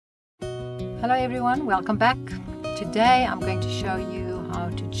Hello everyone, welcome back. Today I'm going to show you how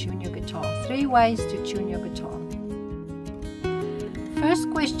to tune your guitar. 3 ways to tune your guitar.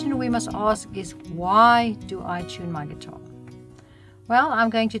 First question we must ask is, why do I tune my guitar? Well, I'm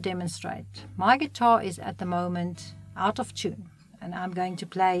going to demonstrate. My guitar is at the moment out of tune and I'm going to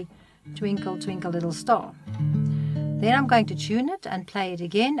play Twinkle, Twinkle Little Star. Then I'm going to tune it and play it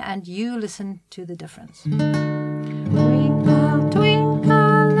again, and you listen to the difference. Twinkle,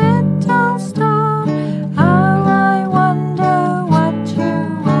 twinkle, little star, how I wonder what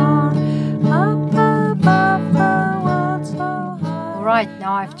you are, up above the world so high. Alright,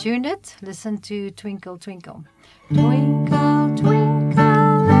 now I've tuned it. Listen to Twinkle, Twinkle. Twinkle,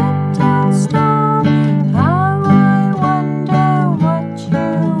 twinkle, little star, how I wonder what you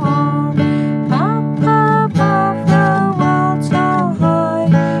are, up above the world so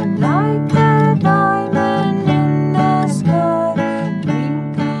high, like a diamond in the sky.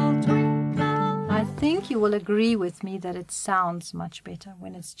 Twinkle, twinkle. I think you will agree with me that it sounds much better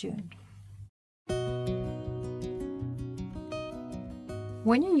when it's tuned.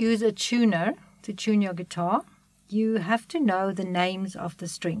 When you use a tuner to tune your guitar, you have to know the names of the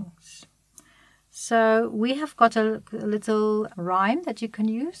strings. So we have got a little rhyme that you can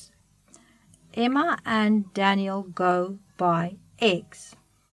use. Emma and Daniel go buy eggs.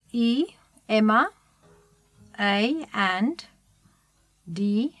 E, Emma. A, and.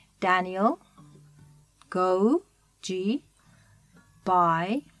 D, Daniel. Go, G.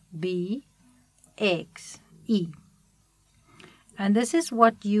 Buy, B. Eggs, E. And this is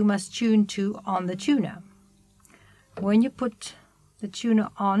what you must tune to on the tuner. When you put the tuner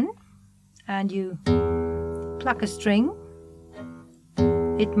on and you pluck a string,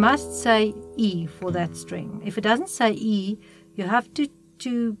 it must say E for that string. If it doesn't say E, you have to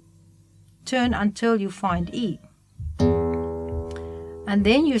turn until you find E. And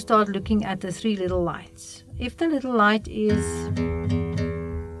then you start looking at the 3 little lights. If the little light is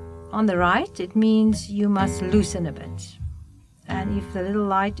on the right, it means you must loosen a bit. And if the little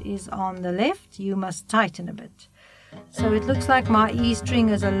light is on the left, you must tighten a bit. So it looks like my E string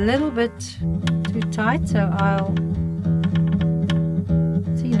is a little bit too tight, so I'll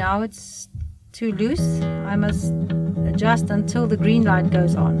see now it's too loose. I must adjust until the green light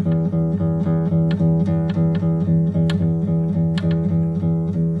goes on.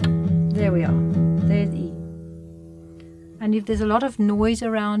 There we are. There's E. And if there's a lot of noise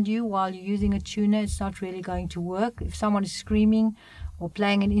around you while you're using a tuner, it's not really going to work. If someone is screaming or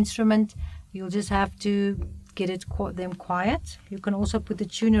playing an instrument, you'll just have to get them quiet. You can also put the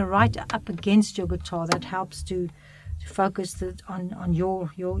tuner right up against your guitar. That helps to focus it on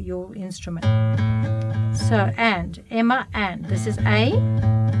your instrument. So, and Emma, and this is A.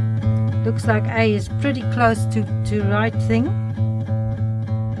 Looks like A is pretty close to the right thing.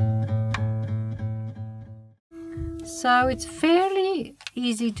 So it's fairly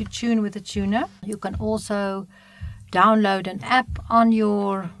easy to tune with a tuner. You can also download an app on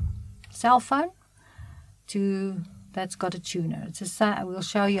your cell phone that's got a tuner. We'll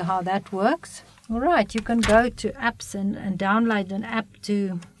show you how that works. All right, you can go to apps and download an app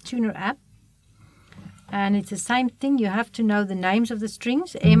to tuner app. And it's the same thing. You have to know the names of the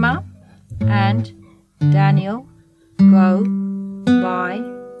strings. Emma and Daniel go buy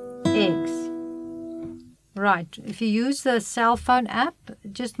eggs. Right, if you use the cell phone app,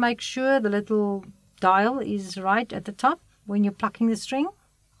 just make sure the little dial is right at the top when you're plucking the string.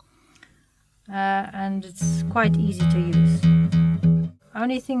 And it's quite easy to use.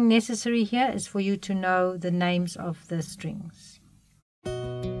 Only thing necessary here is for you to know the names of the strings.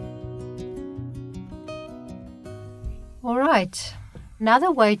 Alright, another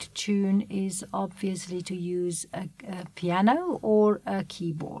way to tune is obviously to use a piano or a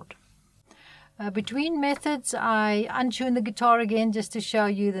keyboard. Between methods, I untune the guitar again just to show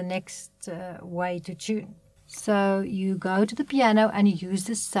you the next way to tune. So you go to the piano and you use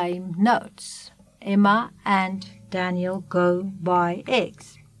the same notes. Emma and Daniel go buy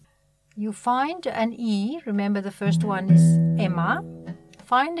eggs. You find an E. Remember, the first one is Emma.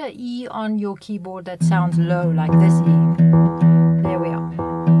 Find an E on your keyboard that sounds low, like this E. There we are.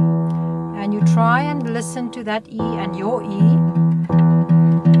 And you try and listen to that E and your E.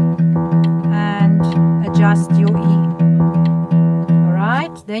 Adjust your E.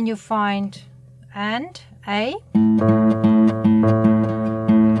 Alright, then you find and A.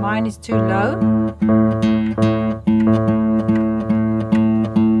 Mine is too low.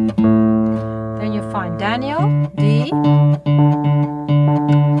 Then you find Daniel, D.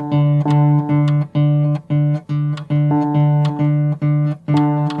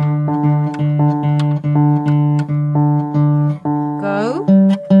 Go,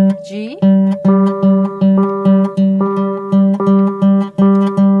 G.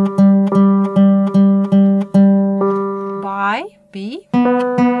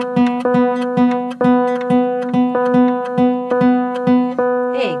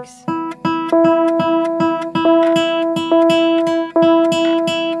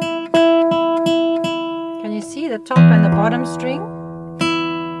 bottom string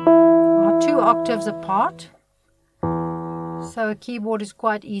are 2 octaves apart, so a keyboard is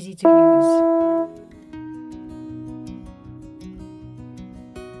quite easy to use.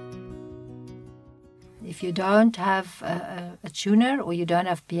 If you don't have a tuner, or you don't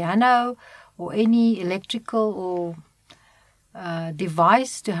have piano or any electrical or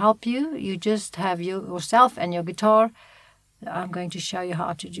device to help you, you just have yourself and your guitar. I'm going to show you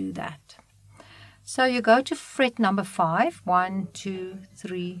how to do that. So you go to fret number 5, 1, 2,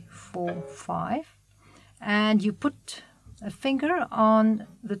 3, 4, 5, and you put a finger on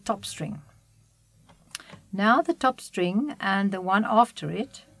the top string. Now the top string and the one after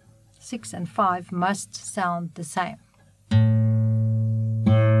it, 6 and 5, must sound the same.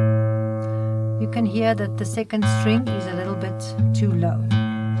 You can hear that the second string is a little bit too low.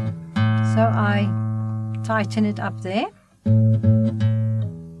 So I tighten it up there.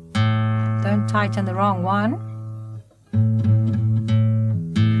 Don't tighten the wrong one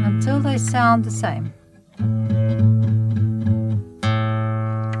until they sound the same.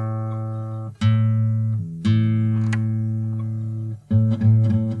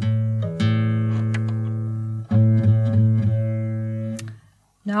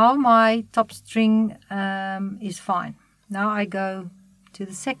 Now my top string is fine. Now I go to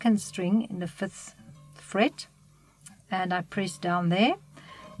the second string in the 5th fret and I press down there.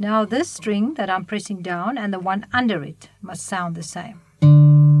 Now this string that I'm pressing down and the one under it must sound the same.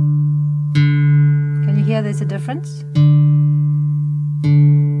 Can you hear there's a difference?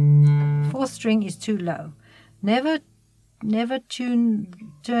 4th string is too low. Never turn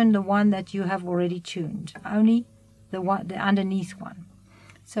the one that you have already tuned, only the underneath one.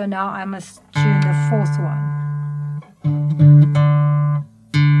 So now I must tune the 4th one.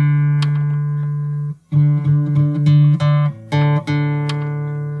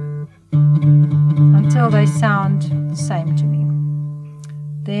 Until they sound the same to me.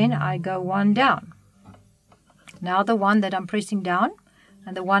 Then I go one down. Now the one that I'm pressing down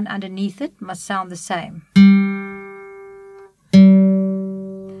and the one underneath it must sound the same.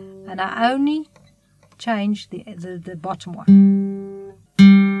 And I only change the bottom one.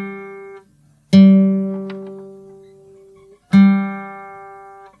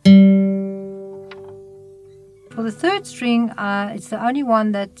 For the 3rd string, it's the only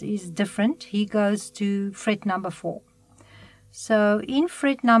one that is different. He goes to fret number 4. So in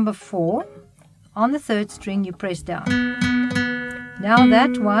fret number 4, on the 3rd string, you press down. Now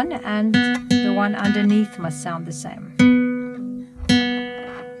that one and the one underneath must sound the same.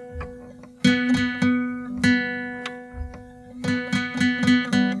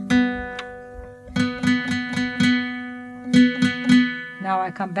 Now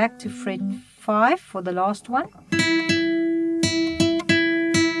I come back to fret 5 for the last one.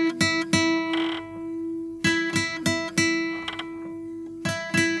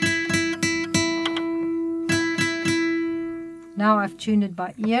 Now I've tuned it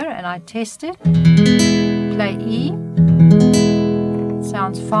by ear and I test it. Play E,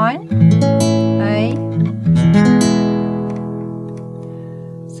 sounds fine. A.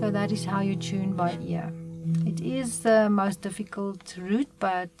 So that is how you tune by ear. It is the most difficult route,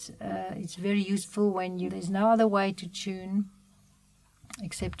 but it's very useful when there's no other way to tune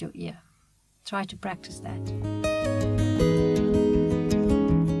except your ear. Try to practice that.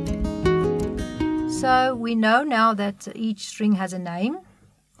 So we know now that each string has a name.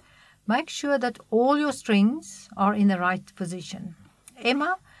 Make sure that all your strings are in the right position.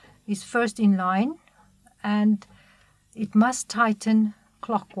 Emma is first in line and it must tighten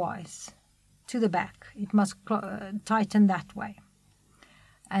clockwise to the back. It must tighten that way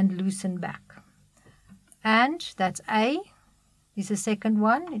and loosen back. And that's A is the second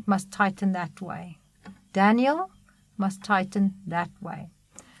one. It must tighten that way. Daniel must tighten that way.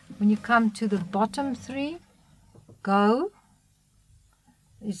 When you come to the bottom 3, go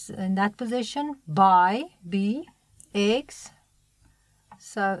is in that position. By, B, eggs.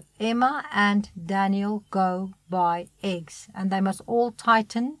 So Emma and Daniel go by eggs. And they must all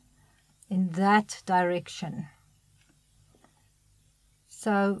tighten in that direction.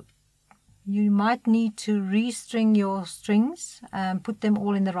 So you might need to restring your strings and put them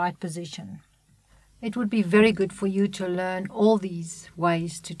all in the right position. It would be very good for you to learn all these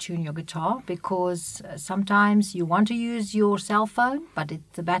ways to tune your guitar, because sometimes you want to use your cell phone but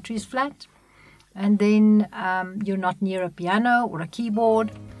the battery is flat, and then you're not near a piano or a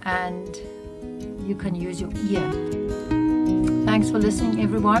keyboard and you can use your ear. Thanks for listening,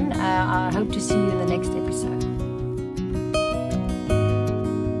 everyone. I hope to see you in the next episode.